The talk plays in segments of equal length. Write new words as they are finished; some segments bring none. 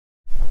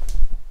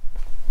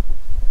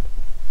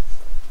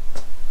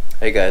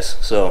Hey guys,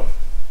 so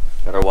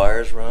got our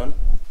wires run.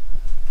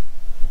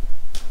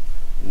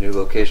 New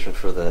location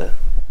for the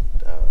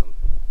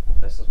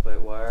license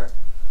plate wire.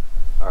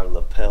 Our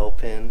lapel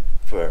pin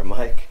for our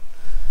mic.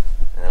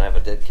 And I have a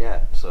dead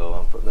cat, so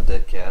I'm putting the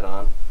dead cat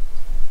on.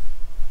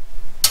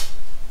 This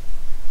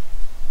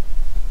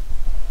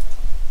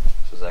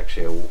is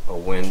actually a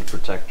wind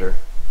protector.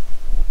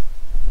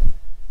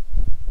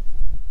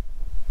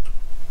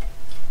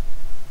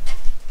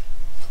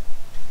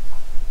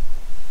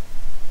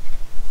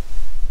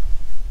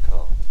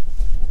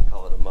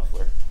 Call it a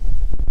muffler.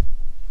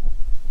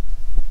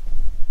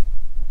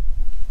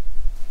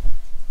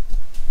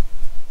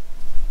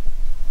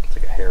 It's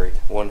like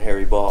one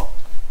hairy ball.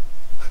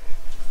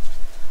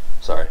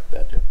 Sorry,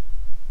 bad joke.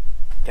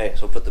 Okay,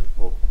 so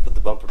we'll put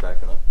the bumper back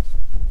on.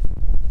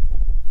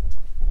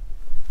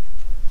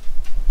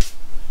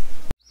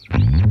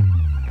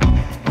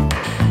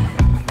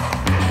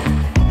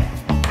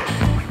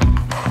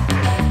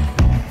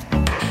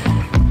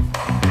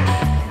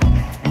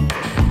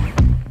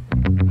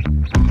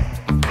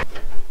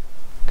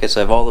 Okay, so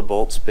I have all the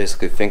bolts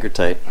basically finger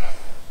tight,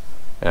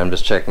 and I'm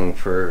just checking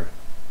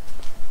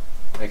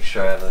make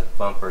sure I have the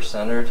bumper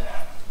centered,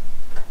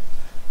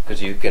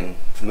 because you can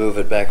move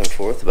it back and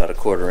forth about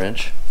 1/4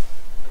 inch.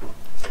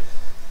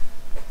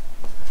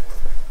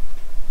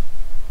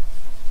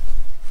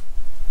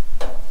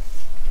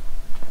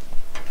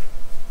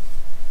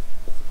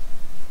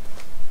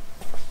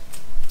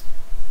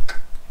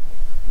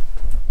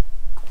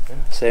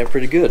 Say I'm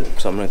pretty good,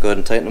 so I'm going to go ahead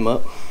and tighten them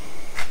up.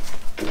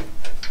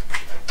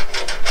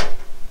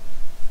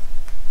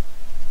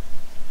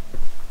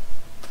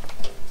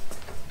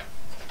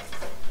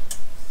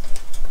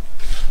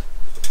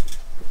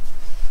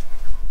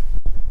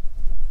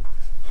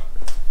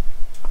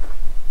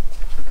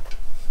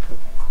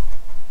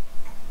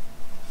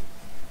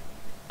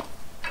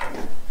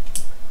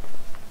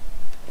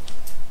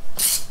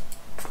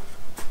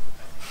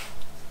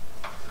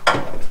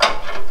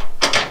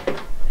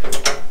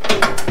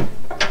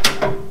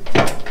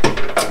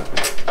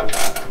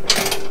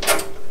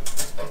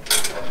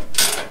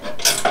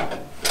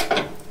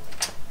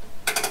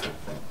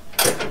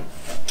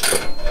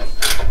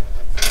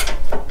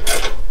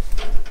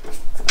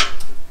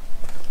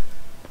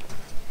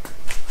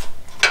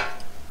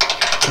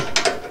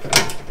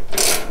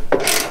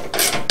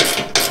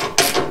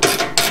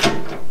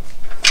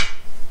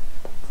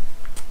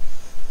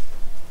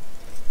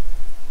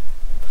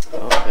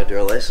 Do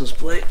our license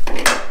plate.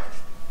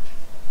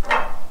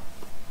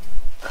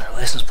 Our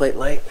license plate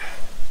light.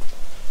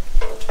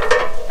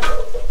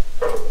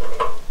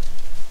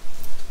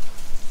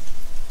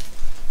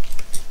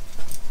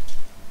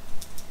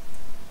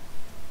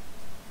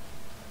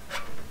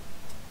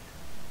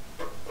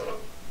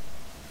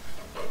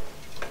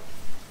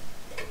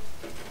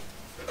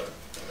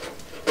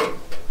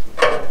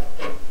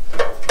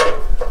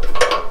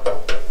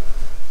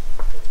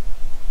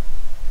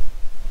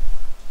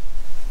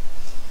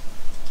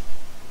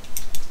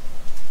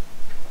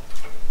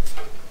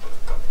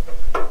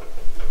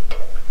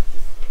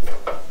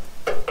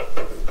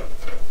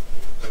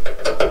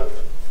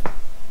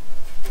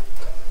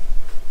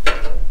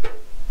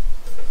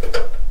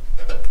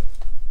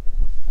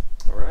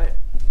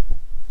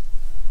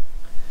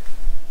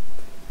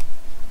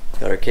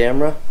 Got our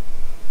camera.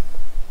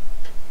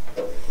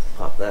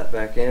 Pop that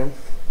back in.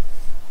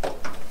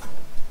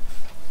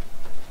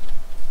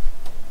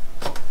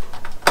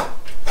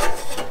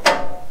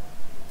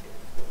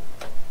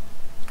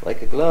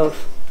 Like a glove.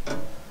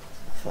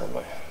 Find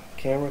my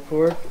camera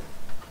cord.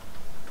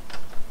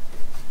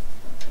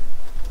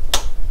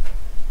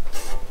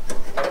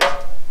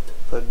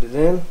 Plugged it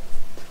in.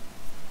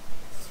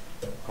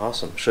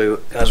 Awesome. Show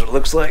you guys what it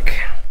looks like.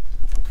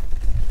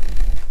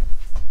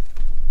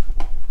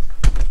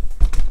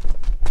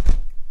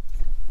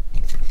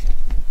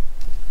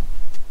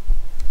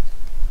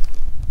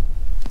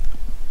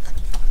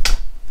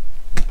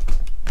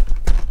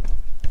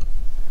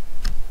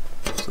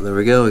 So there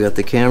we go, we got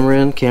the camera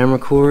in, camera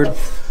cord. We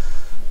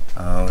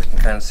can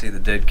kind of see the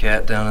dead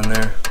cat down in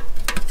there.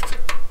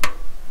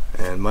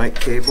 And mic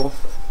cable.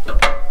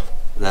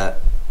 That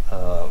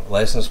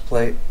license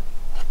plate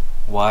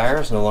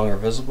wire is no longer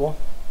visible.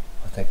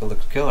 I think it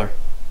looks killer.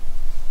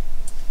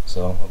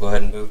 So I'll go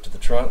ahead and move to the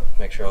trunk,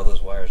 make sure all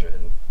those wires are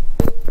hidden.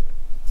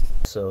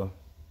 So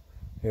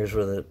here's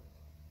where the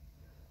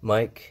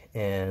mic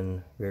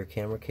and rear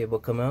camera cable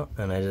come out,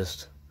 and I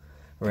just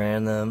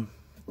ran them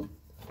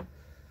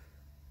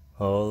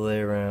all the way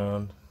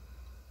around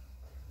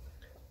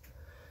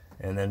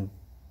and then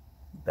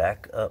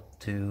back up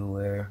to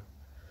where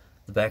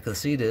the back of the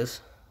seat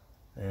is,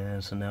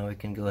 and so now we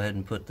can go ahead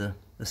and put the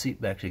seat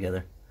back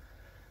together.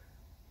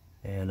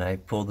 And I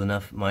pulled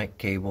enough mic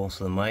cable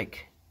so the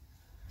mic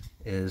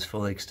is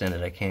fully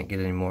extended. I can't get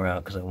any more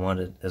out because I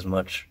wanted as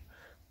much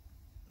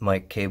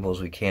mic cable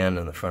as we can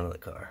in the front of the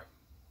car.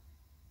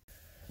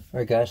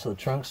 Alright guys, so the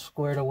trunk's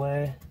squared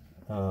away.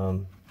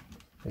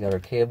 We got our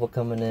cable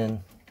coming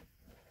in.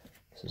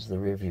 This is the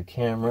rear view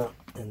camera,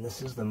 and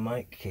this is the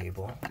mic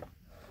cable.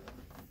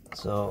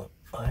 So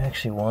I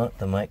actually want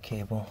the mic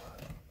cable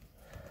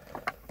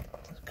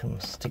to come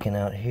sticking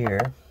out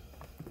here,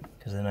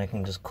 because then I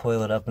can just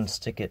coil it up and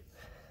stick it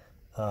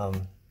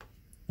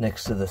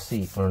next to the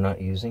seat when we're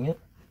not using it,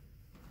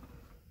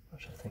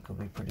 which I think will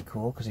be pretty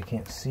cool because you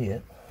can't see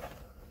it.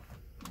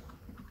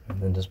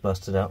 And then just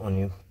bust it out when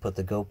you put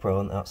the GoPro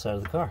on the outside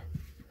of the car.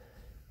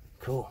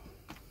 Cool.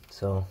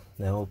 So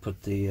now we'll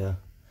put the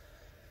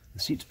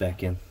seats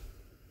back in.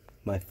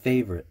 My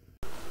favorite.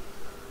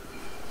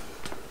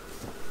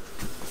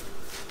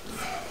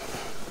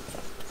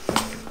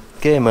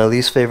 Okay, my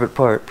least favorite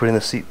part, putting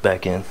the seat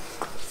back in.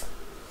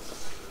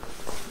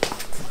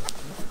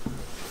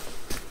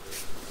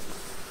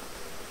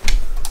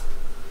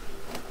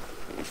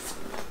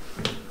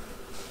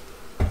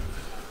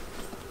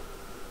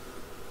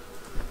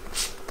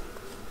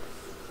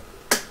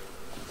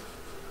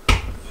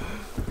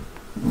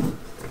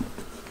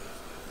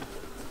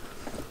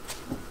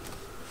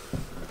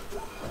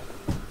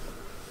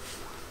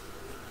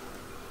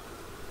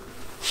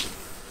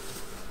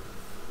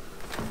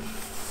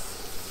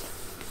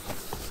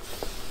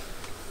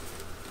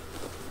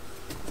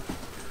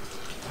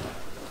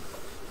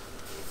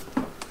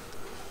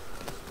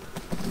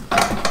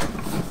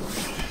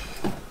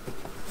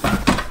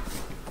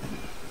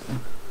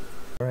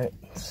 Alright,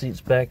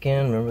 seats back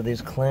in. Remember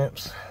these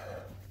clamps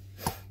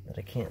that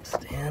I can't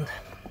stand?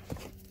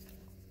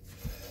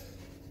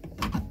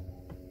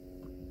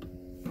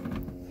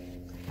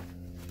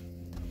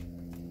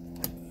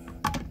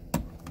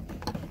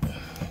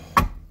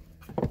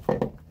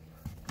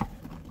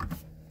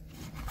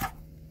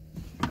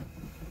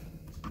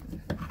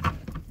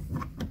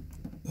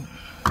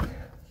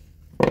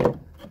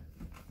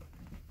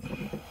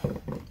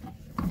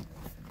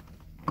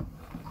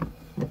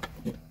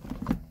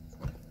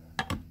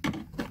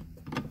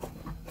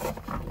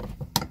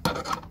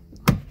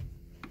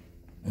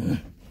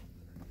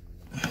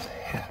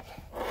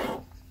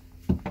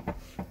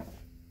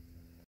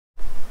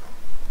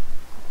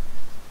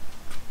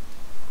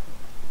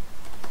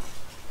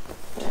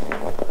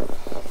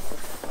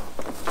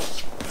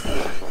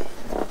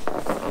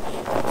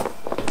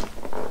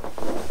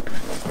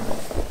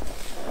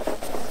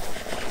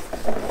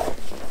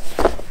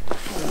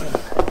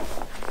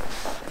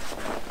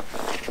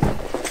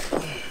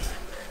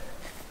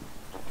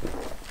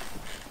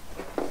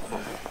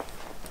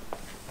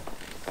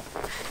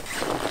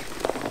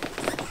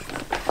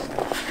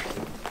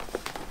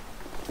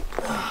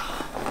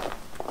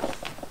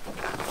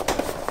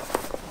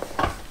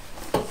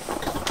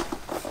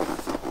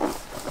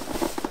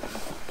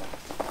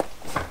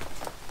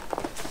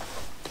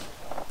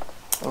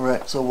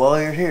 Alright, so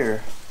while you're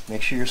here,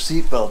 make sure your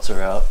seat belts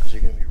are out, because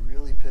you're going to be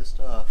really pissed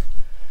off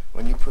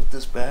when you put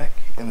this back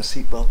and the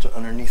seat belts are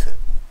underneath it.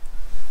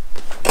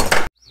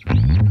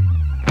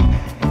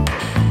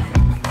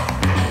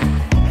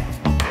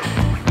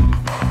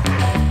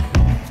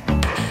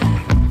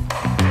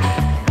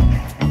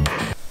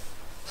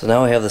 So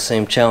now we have the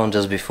same challenge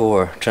as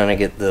before, trying to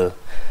get the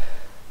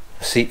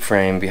seat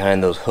frame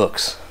behind those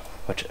hooks,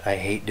 which I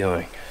hate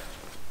doing.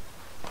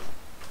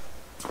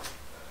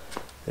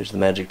 There's the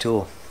magic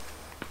tool.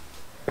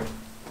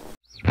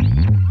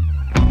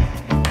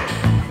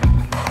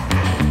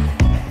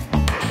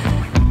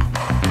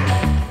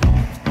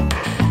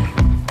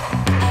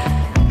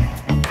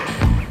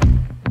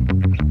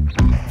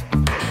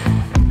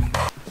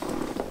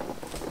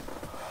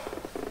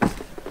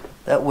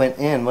 That went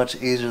in much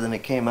easier than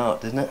it came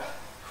out, didn't it?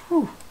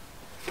 Whew.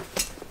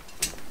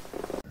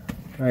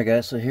 Alright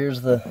guys, so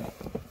here's the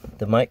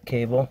mic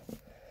cable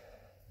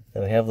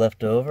that we have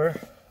left over.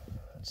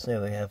 Let's say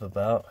we have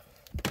about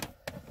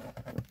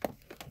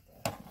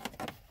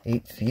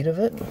 8 feet of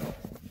it,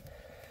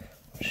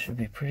 which should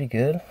be pretty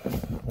good.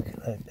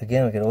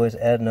 Again, we could always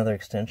add another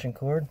extension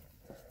cord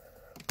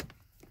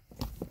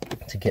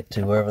to get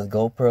to wherever the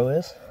GoPro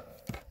is,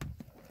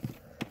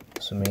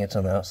 assuming it's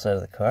on the outside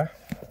of the car.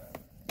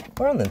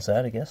 Or on the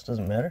inside, I guess,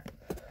 doesn't matter.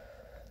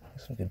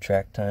 Some good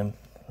track time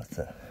with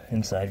the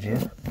inside view.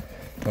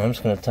 Now I'm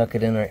just going to tuck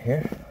it in right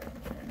here.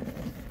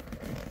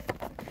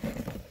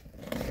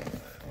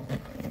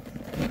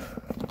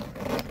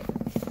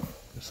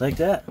 Just like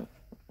that.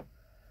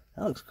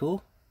 That looks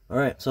cool.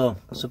 Alright, so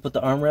let's put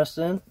the armrest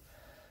in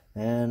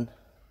and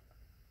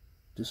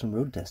do some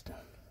road testing.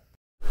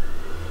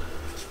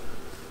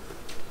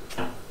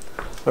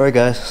 Alright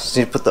guys, just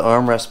need to put the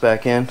armrest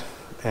back in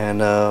and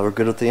we're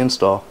good with the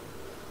install.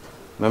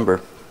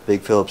 Remember,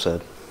 big Phillips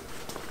head.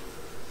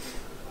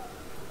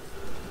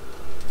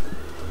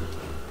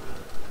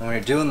 And when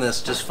you're doing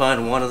this, just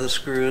find one of the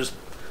screws,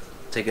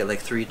 take it like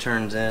 3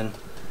 turns in,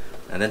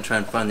 and then try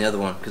and find the other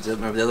one, because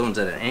remember the other one's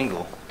at an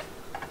angle.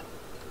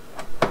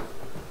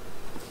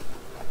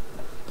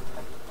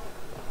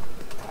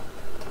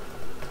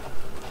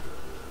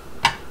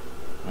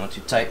 Once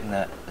you tighten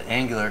the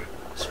angular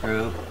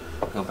screw,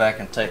 go back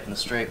and tighten the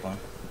straight one.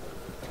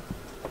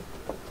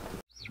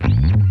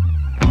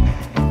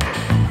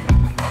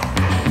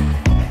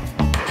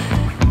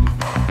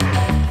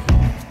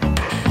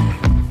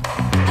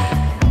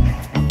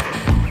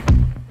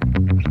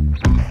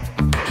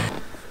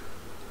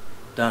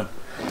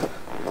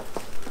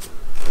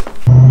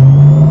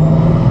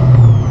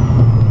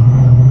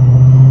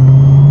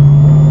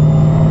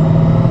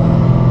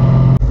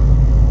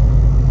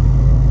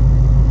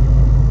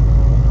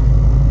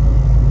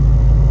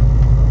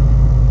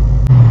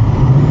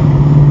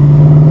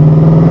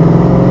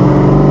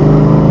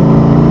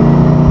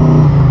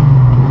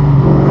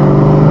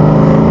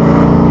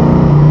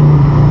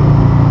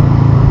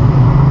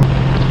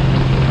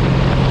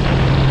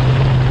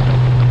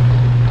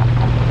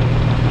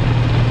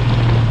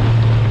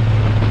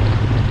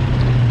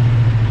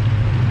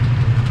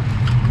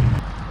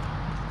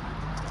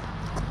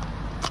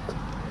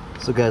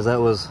 So guys,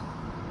 that was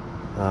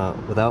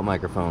without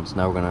microphones.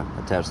 Now we're going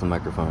to attach the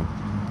microphone.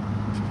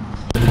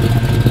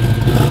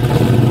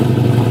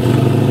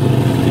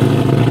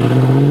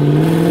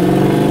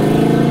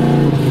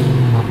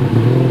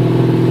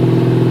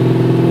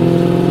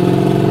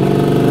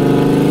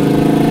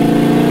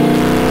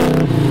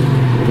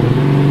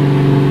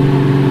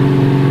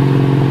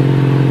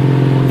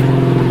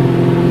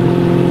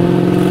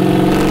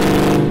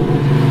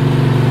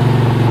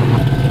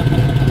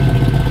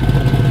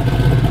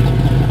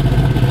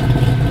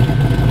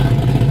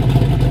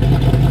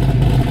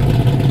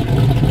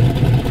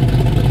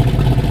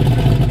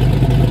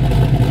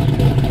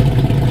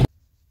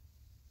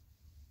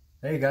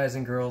 Hey guys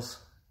and girls,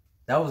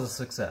 that was a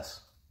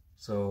success.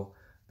 So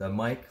the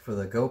mic for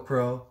the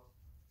GoPro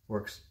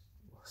works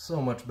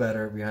so much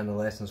better behind the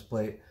license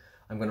plate.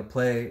 I'm going to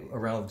play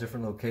around with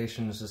different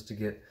locations just to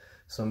get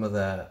some of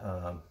that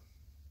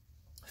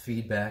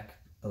feedback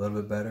a little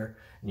bit better.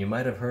 And you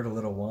might have heard a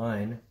little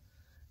whine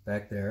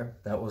back there.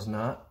 That was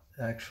not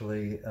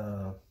actually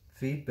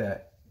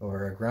feedback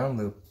or a ground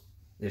loop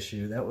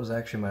issue. That was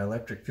actually my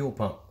electric fuel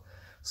pump.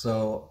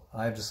 So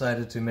I've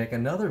decided to make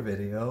another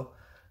video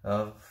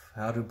of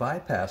how to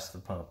bypass the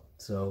pump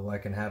so I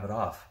can have it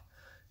off.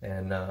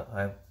 And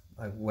I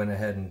went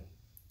ahead and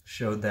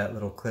showed that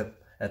little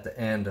clip at the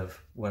end of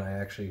when I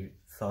actually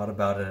thought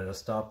about it at a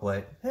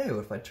stoplight. Hey,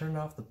 what if I turned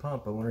off the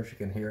pump? I wonder if you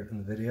can hear it in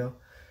the video.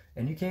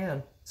 And you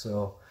can.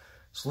 So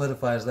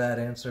solidifies that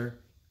answer.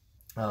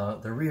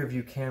 The rear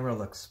view camera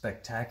looks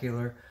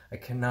spectacular. I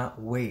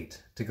cannot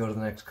wait to go to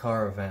the next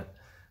car event,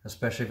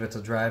 especially if it's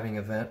a driving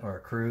event or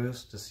a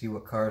cruise, to see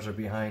what cars are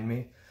behind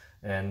me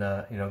and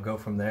you know, go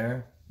from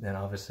there. And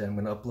obviously I'm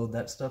going to upload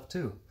that stuff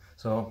too.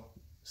 So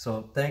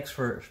thanks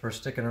for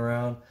sticking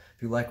around.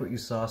 If you like what you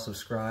saw,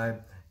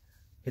 subscribe.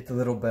 Hit the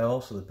little bell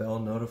so the bell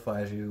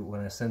notifies you when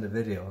I send a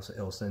video. So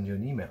it'll send you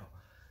an email.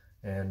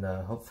 And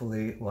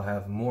hopefully we'll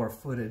have more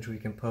footage we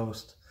can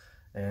post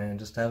and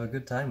just have a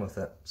good time with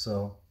it.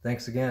 So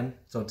thanks again.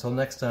 So until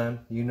next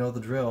time, you know the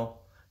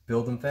drill.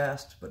 Build them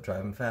fast, but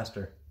drive them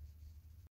faster.